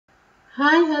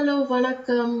Hi hello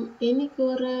வணக்கம். இன்னைக்கு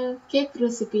ஒரு கேக்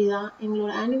ரெசிபி தான்.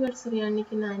 எங்களோட ஆனிவர்சரி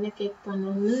அன்னைக்கு நான் என்ன கேக்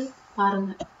பண்ணேன்னு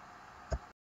பாருங்க.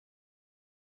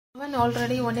 அவன்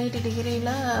ஆல்ரெடி 180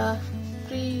 டிகிரியில்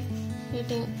ப்ரீ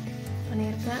ஹீட்டிங்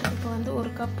பண்ணியிருக்கேன். இப்போ வந்து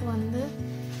ஒரு கப் வந்து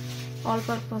ஆல்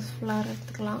பர்பஸ் ஃப்ளார்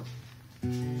எடுத்துக்கலாம்.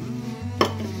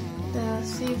 இதை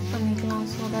சீவ் பண்ணிக்கலாம்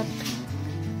ஸோ தட்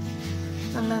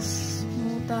நல்லா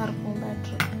ஸ்மூத்தாக இருக்கும்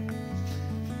பேட்ரு.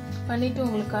 பண்ணிவிட்டு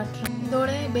உங்களுக்கு காட்டுறேன்.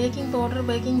 இதோட பேக்கிங் பவுடர்,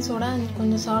 பேக்கிங் சோடா,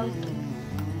 கொஞ்சம் சால்ட்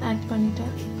ஆட்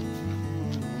பண்ணிவிட்டேன்.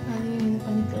 அதையும் இது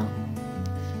பண்ணிக்கலாம்.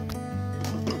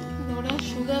 இதோட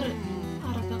சுகர்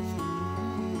அரை கப்,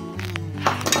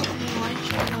 ஒயிட்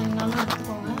சுகர் வேணுனாலும்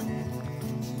எடுத்துக்கோங்க.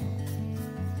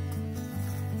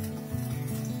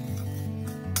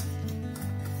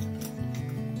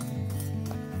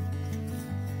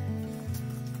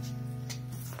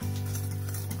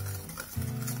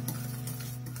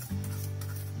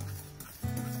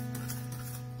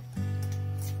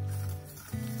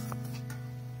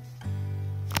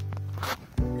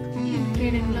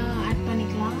 இன்க்ரீடியன்ட்லாம் ஆட்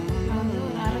பண்ணிக்கலாம். நான் வந்து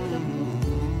ஒரு அரை கப்பு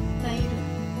தயிர்,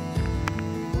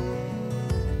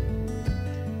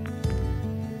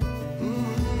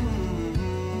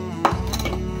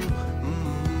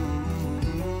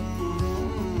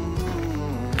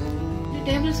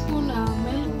 table spoon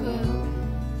milk,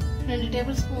 2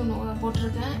 table spoon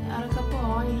போட்டிருக்கேன். அரை கப்பு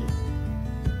ஆயில்,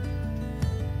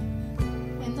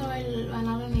 எந்த ஆயில்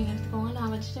வேணாலும் நீங்கள் எடுத்துக்கோங்க.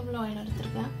 நான் வெஜிடபிள் ஆயில்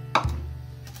எடுத்திருக்கேன்.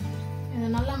 இதை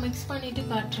நல்லா மிக்ஸ் பண்ணிட்டு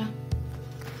காட்டுறேன்.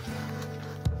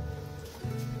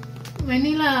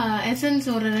 வெனிலா எசன்ஸ்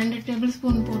ஒரு 2 டேபிள்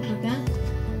ஸ்பூன் போட்டிருக்கேன்.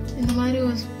 இந்த மாதிரி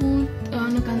ஒரு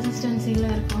ஸ்மூத்தான கன்சிஸ்டன்சியில்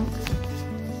இருக்கும்.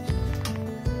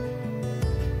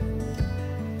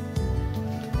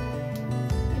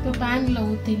 இப்போ பேனில்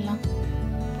ஊற்றிடலாம்.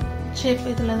 ஷேப்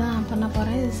இதில் தான் பண்ண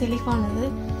போகிறேன். இது சிலிக்கான்.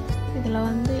 இதில்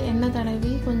வந்து எண்ணெய்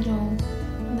தடவி கொஞ்சம்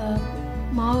இந்த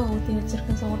மாவை ஊற்றி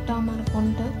வச்சுருக்கேன். ஸோ ஒட்டாமல்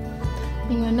இருக்கும்ன்ட்டு.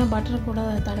 நீங்கள் என்ன பட்டர் கூட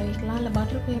தடவிக்கலாம், இல்லை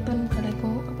பட்டர் பேப்பர்னு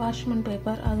கிடைக்கும், பார்ச்மெண்ட்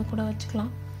பேப்பர், அது கூட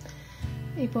வச்சுக்கலாம்.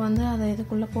 இப்போ வந்து அதை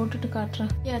இதுக்குள்ளே போட்டுட்டு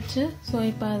காட்டுறேன். ஆச்சு. ஸோ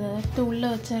இப்போ அதை எடுத்து உள்ளே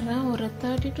வச்சிடுறேன். ஒரு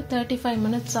 30 to 35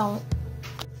 மினிட்ஸ் ஆகும்.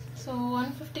 ஸோ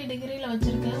 150 டிகிரியில்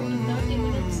வச்சுருக்கேன். ஒரு 30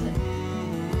 மினிட்ஸ்.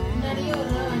 முன்னாடியே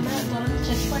ஒரு வேணால் தொடர்ந்து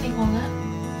செக் பண்ணிக்கோங்க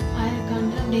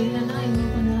ஆயிருக்காண்டு. அப்படி இல்லைன்னா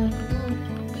இன்னும் கொஞ்சம் இருக்கட்டும்.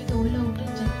 டூத்பிக்கை உள்ளே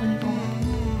விட்டு செக் பண்ணிக்கோங்க.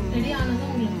 ரெடி ஆனதும்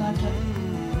உங்களுக்கு காட்டுறேன்.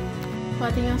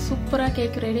 பார்த்தீங்கன்னா சூப்பராக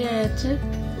கேக் ரெடி ஆயாச்சு.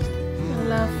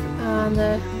 நல்லா அந்த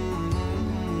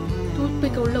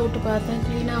டூத்பிக்கை உள்ளே விட்டு பார்த்தேன்,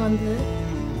 க்ளீனாக வந்து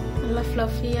நல்லா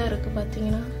ஃப்ளஃபியாக இருக்குது.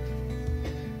 பார்த்தீங்கன்னா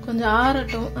கொஞ்சம்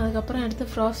ஆறட்டும். அதுக்கப்புறம்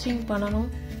எடுத்து ஃப்ராஸ்டிங் பண்ணணும்.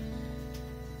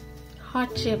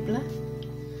 ஹார்ட் ஷேப்பில்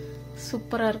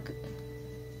சூப்பராக இருக்குது.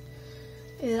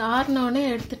 இது ஆறினோடனே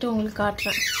எடுத்துகிட்டு உங்களுக்கு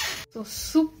காட்டுறேன். ஸோ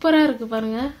சூப்பராக இருக்குது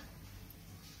பாருங்கள்.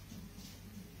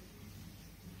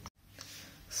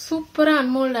 சூப்பராக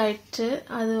அன்மோல்ட் ஆயிடுச்சு.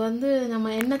 அது வந்து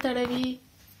நம்ம எண்ணெய் தடவி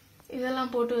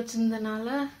இதெல்லாம் போட்டு வச்சிருந்தனால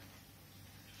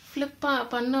ஃப்ளிப்பாக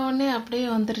பண்ண உடனே அப்படியே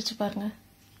வந்துருச்சு பாருங்க.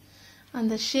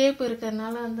 அந்த ஷேப்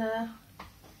இருக்கிறதுனால அந்த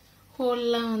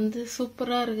ஹோல்லாம் வந்து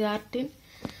சூப்பராக இருக்குது. ஆர்டின்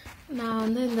நான்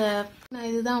வந்து நான்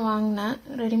இதுதான் வாங்கினேன்,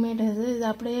 ரெடிமேட். இது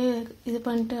அப்படியே இது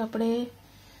பண்ணிட்டு அப்படியே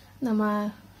நம்ம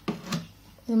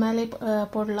இது மேலே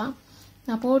போடலாம்.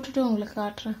 நான் போட்டுட்டு உங்களுக்கு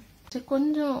காட்டுறேன்.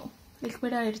 கொஞ்சம்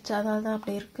லிக்விட் ஆகிடுச்சு, அதால் தான்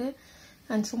அப்படி இருக்குது.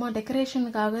 அண்ட் சும்மா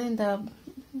டெக்கரேஷனுக்காக இந்த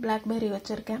பிளாக்பெர்ரி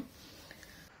வச்சுருக்கேன்.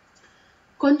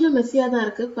 கொஞ்சம் மெஸ்ஸியாக தான்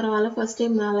இருக்குது, பரவாயில்ல. First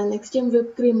time next time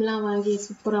whip க்ரீம்லாம் வாங்கி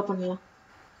சூப்பராக பண்ணலாம்.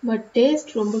 பட்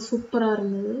டேஸ்ட் ரொம்ப சூப்பராக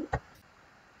இருந்தது.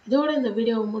 இதோட இந்த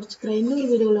வீடியோவை முடிச்சுக்கிறேன். இன்னொரு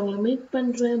வீடியோவில் உங்களை மீட்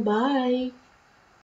பண்ணுறேன். பாய்.